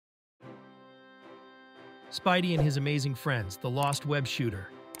Spidey and his amazing friends, the Lost Web Shooter.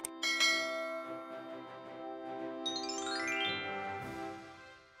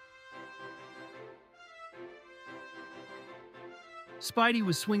 Spidey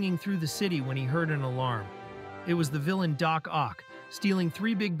was swinging through the city when he heard an alarm. It was the villain Doc Ock, stealing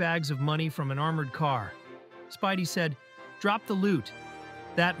 3 big bags of money from an armored car. Spidey said, "Drop the loot.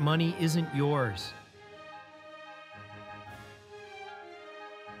 That money isn't yours."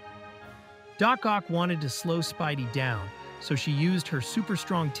 Doc Ock wanted to slow Spidey down, so she used her super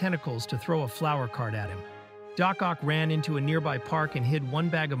strong tentacles to throw a flower cart at him. Doc Ock ran into a nearby park and hid 1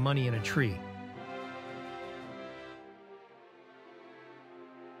 bag of money in a tree.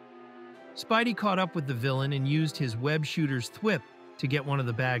 Spidey caught up with the villain and used his web shooter's thwip to get one of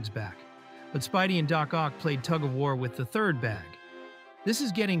the bags back. But Spidey and Doc Ock played tug-of-war with the 3rd bag. "This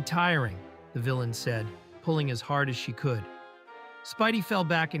is getting tiring," the villain said, pulling as hard as she could. Spidey fell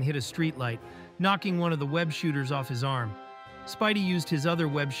back and hit a streetlight, knocking one of the web shooters off his arm. Spidey used his other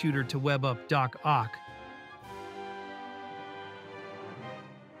web shooter to web up Doc Ock.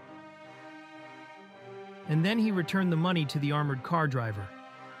 And then he returned the money to the armored car driver.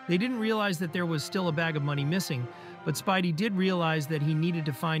 They didn't realize that there was still a bag of money missing, but Spidey did realize that he needed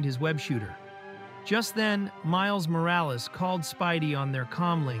to find his web shooter. Just then, Miles Morales called Spidey on their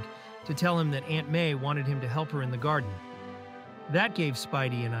comlink to tell him that Aunt May wanted him to help her in the garden. That gave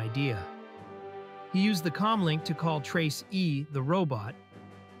Spidey an idea. He used the comlink to call Trace E, the robot,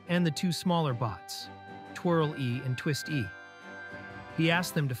 and the 2 smaller bots, Twirl E and Twist E. He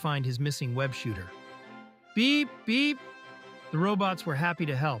asked them to find his missing web shooter. Beep, beep! The robots were happy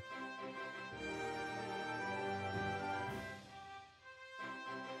to help.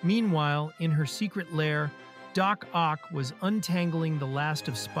 Meanwhile, in her secret lair, Doc Ock was untangling the last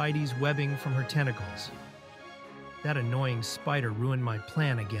of Spidey's webbing from her tentacles. "That annoying spider ruined my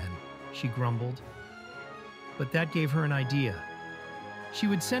plan again," she grumbled. But that gave her an idea. She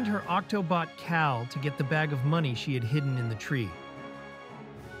would send her Octobot Cal to get the bag of money she had hidden in the tree.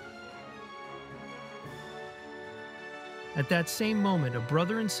 At that same moment, a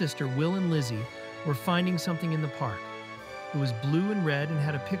brother and sister, Will and Lizzie, were finding something in the park. It was blue and red and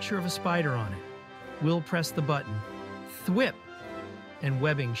had a picture of a spider on it. Will pressed the button, thwip, and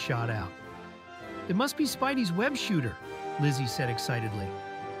webbing shot out. "It must be Spidey's web shooter," Lizzie said excitedly.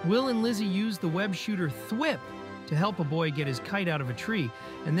 Will and Lizzie used the web shooter thwip to help a boy get his kite out of a tree,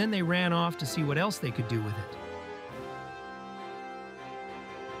 and then they ran off to see what else they could do with it.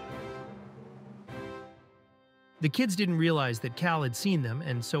 The kids didn't realize that Cal had seen them,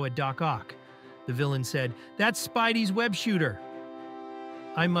 and so had Doc Ock. The villain said, "That's Spidey's web shooter.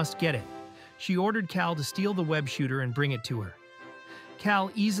 I must get it." She ordered Cal to steal the web shooter and bring it to her. Cal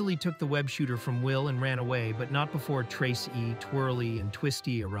easily took the web shooter from Will and ran away, but not before Trace E, Twirl E, and Twist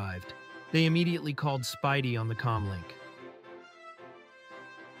E arrived. They immediately called Spidey on the comlink.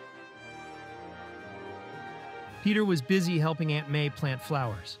 Peter was busy helping Aunt May plant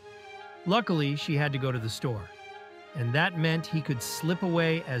flowers. Luckily, she had to go to the store, and that meant he could slip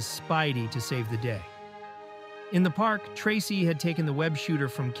away as Spidey to save the day. In the park, Tracy had taken the web shooter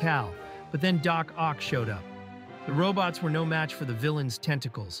from Cal, but then Doc Ock showed up. The robots were no match for the villain's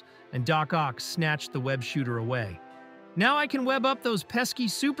tentacles, and Doc Ock snatched the web shooter away. "Now I can web up those pesky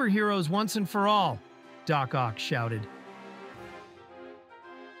superheroes once and for all," Doc Ock shouted.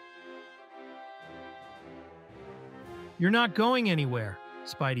 "You're not going anywhere,"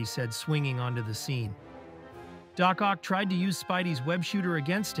 Spidey said, swinging onto the scene. Doc Ock tried to use Spidey's web shooter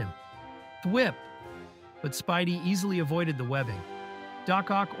against him. Thwip! But Spidey easily avoided the webbing.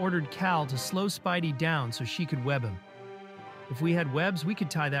 Doc Ock ordered Cal to slow Spidey down so she could web him. "If we had webs, we could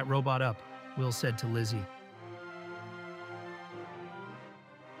tie that robot up," Will said to Lizzie.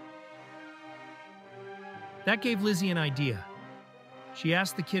 That gave Lizzie an idea. She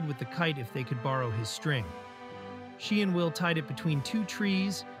asked the kid with the kite if they could borrow his string. She and Will tied it between 2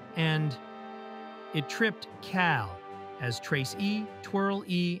 trees, and it tripped Cal as Trace E, Twirl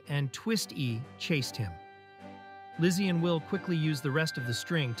E, and Twist E chased him. Lizzie and Will quickly used the rest of the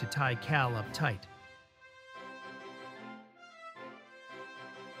string to tie Cal up tight.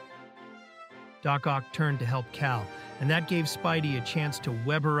 Doc Ock turned to help Cal, and that gave Spidey a chance to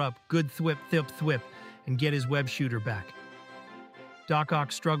web her up good thwip, thwip, thwip, and get his web shooter back. Doc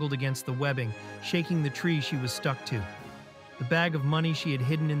Ock struggled against the webbing, shaking the tree she was stuck to. The bag of money she had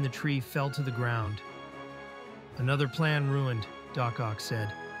hidden in the tree fell to the ground. "Another plan ruined," Doc Ock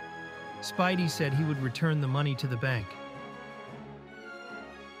said. Spidey said he would return the money to the bank.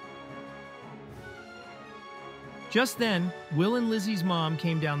 Just then, Will and Lizzie's mom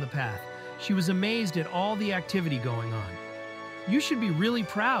came down the path. She was amazed at all the activity going on. "You should be really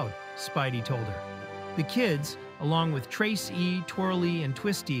proud," Spidey told her. The kids, along with Tracy, Twirly, and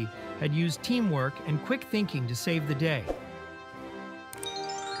Twisty, had used teamwork and quick thinking to save the day.